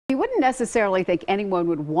You wouldn't necessarily think anyone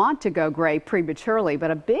would want to go gray prematurely,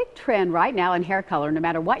 but a big trend right now in hair color, no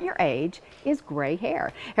matter what your age, is gray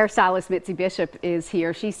hair. Hairstylist Mitzi Bishop is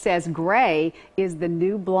here. She says gray is the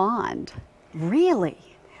new blonde. Really?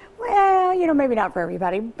 Well, you know, maybe not for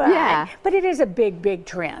everybody, but it is a big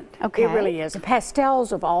trend. Okay. It really is.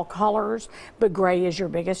 Pastels of all colors, but gray is your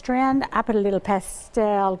biggest trend. I put a little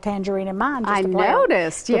pastel tangerine in mine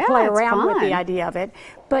just to play around with the idea of it.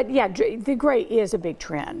 But yeah, the gray is a big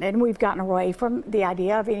trend, and we've gotten away from the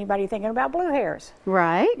idea of anybody thinking about blue hairs.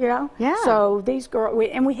 Right. You know? Yeah. So these girls,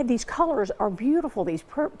 we had these colors are beautiful. These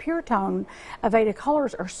pure tone Aveda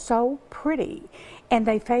colors are so pretty, and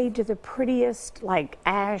they fade to the prettiest, like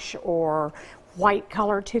ash or white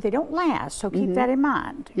color too. They don't last, so keep that in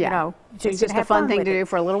mind. Yeah. You know, so it's just a fun thing to do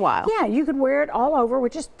for a little while. Yeah, you could wear it all over,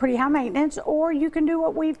 which is pretty high maintenance, or you can do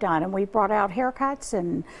what we've done, and we've brought out haircuts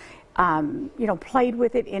and you know, played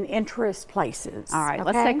with it in interest places. All right,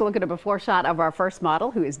 okay? Let's take a look at a before shot of our first model,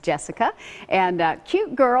 who is Jessica. And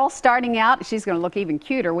cute girl starting out. She's going to look even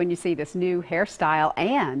cuter when you see this new hairstyle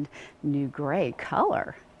and new gray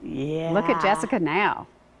color. Yeah. Look at Jessica now.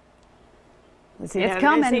 Let's see, it's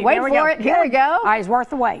coming. Wait for it. Here we go. All right, it's worth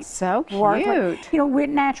the wait. So cute. You know, we're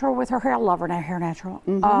natural with her hair. I love her hair natural.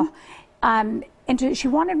 And she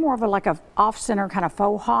wanted more of a off-center kind of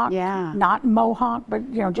faux hawk, not mohawk, but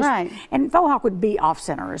you know, just and faux hawk would be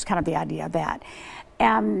off-center is kind of the idea of that.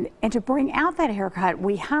 And to bring out that haircut,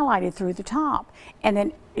 we highlighted through the top, and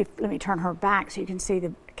then let me turn her back so you can see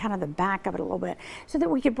the kind of the back of it a little bit, so that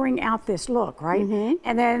we could bring out this look, right?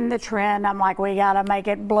 And then the trend, I'm like, we gotta make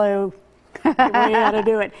it blue. We gotta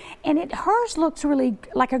do it, and hers looks really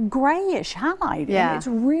like a grayish highlight. And it's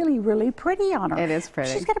really pretty on her. It is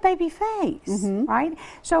pretty. She's got a baby face, right?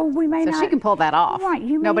 So we may not. So she can pull that off. Right.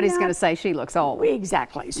 Nobody's going to say she looks old.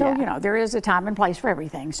 Exactly. So you know, there is a time and place for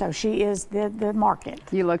everything. So she is the market.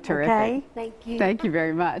 You look terrific. Okay. Thank you. Thank you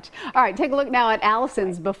very much. All right, take a look now at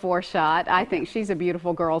Allison's before shot. I think she's a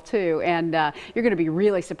beautiful girl too, and you're going to be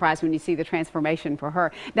really surprised when you see the transformation for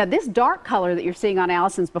her. Now, this dark color that you're seeing on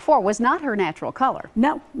Allison's before was not her natural color.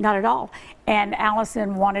 No, not at all. And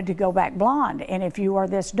Allison wanted to go back blonde. And if you are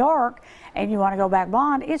this dark and you want to go back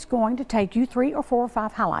blonde, it's going to take you 3 or 4 or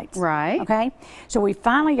 5 highlights. Right. Okay. So we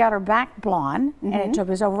finally got her back blonde, and it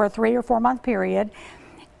took us over a 3 or 4 month period.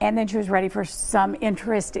 And then she was ready for some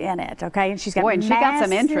interest in it, okay? And she's got and she got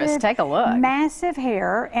some interest. Take a look. Massive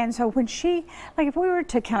hair. And so when she, like if we were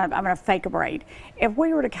to kind of, I'm going to fake a braid. If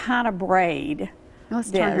we were to kind of braid, let's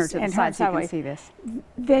turn her to the side so you can see this.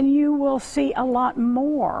 Then you will see a lot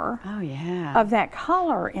more of that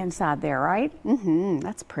color inside there, right?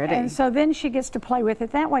 That's pretty. And so then she gets to play with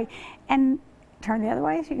it that way. And turn the other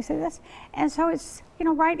way so you can see this. And so it's, you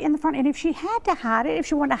know, right in the front. And if she had to hide it, if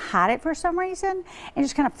she wanted to hide it for some reason, and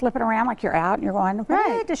just kind of flip it around like you're out and you're going,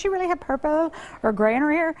 does she really have purple or gray in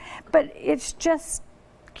her hair? But it's just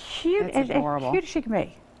cute. It's adorable. As cute as she can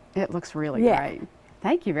be. It looks really great.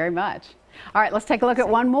 Thank you very much. All right, let's take a look at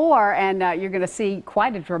one more, and you're going to see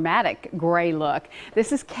quite a dramatic gray look.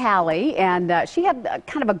 This is Callie, and she had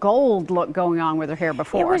kind of a gold look going on with her hair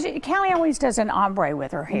before. Callie always does an ombre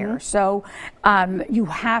with her hair, so you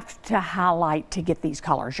have to highlight to get these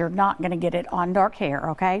colors. You're not going to get it on dark hair,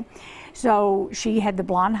 okay? So she had the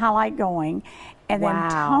blonde highlight going, and then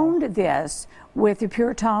toned this with the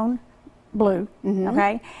pure tone blue,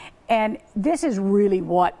 okay? And this is really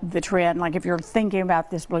what the trend, like if you're thinking about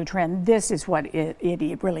this blue trend, this is what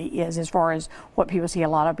it really is as far as what people see a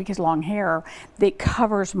lot of, because long hair, it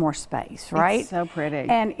covers more space, right? It's so pretty.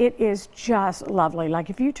 And it is just lovely. Like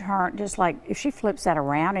if you turn, just like if she flips that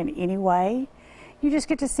around in any way, you just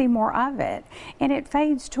get to see more of it. And it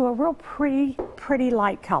fades to a real pretty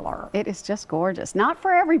light color. It is just gorgeous. Not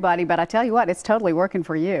for everybody, but I tell you what, it's totally working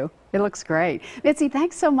for you. It looks great. Mitzi,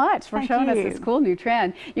 thanks so much for showing us this cool new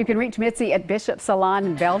trend. You can reach Mitzi at Bishop Salon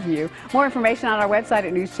in Bellevue. More information on our website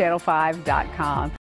at newschannel5.com.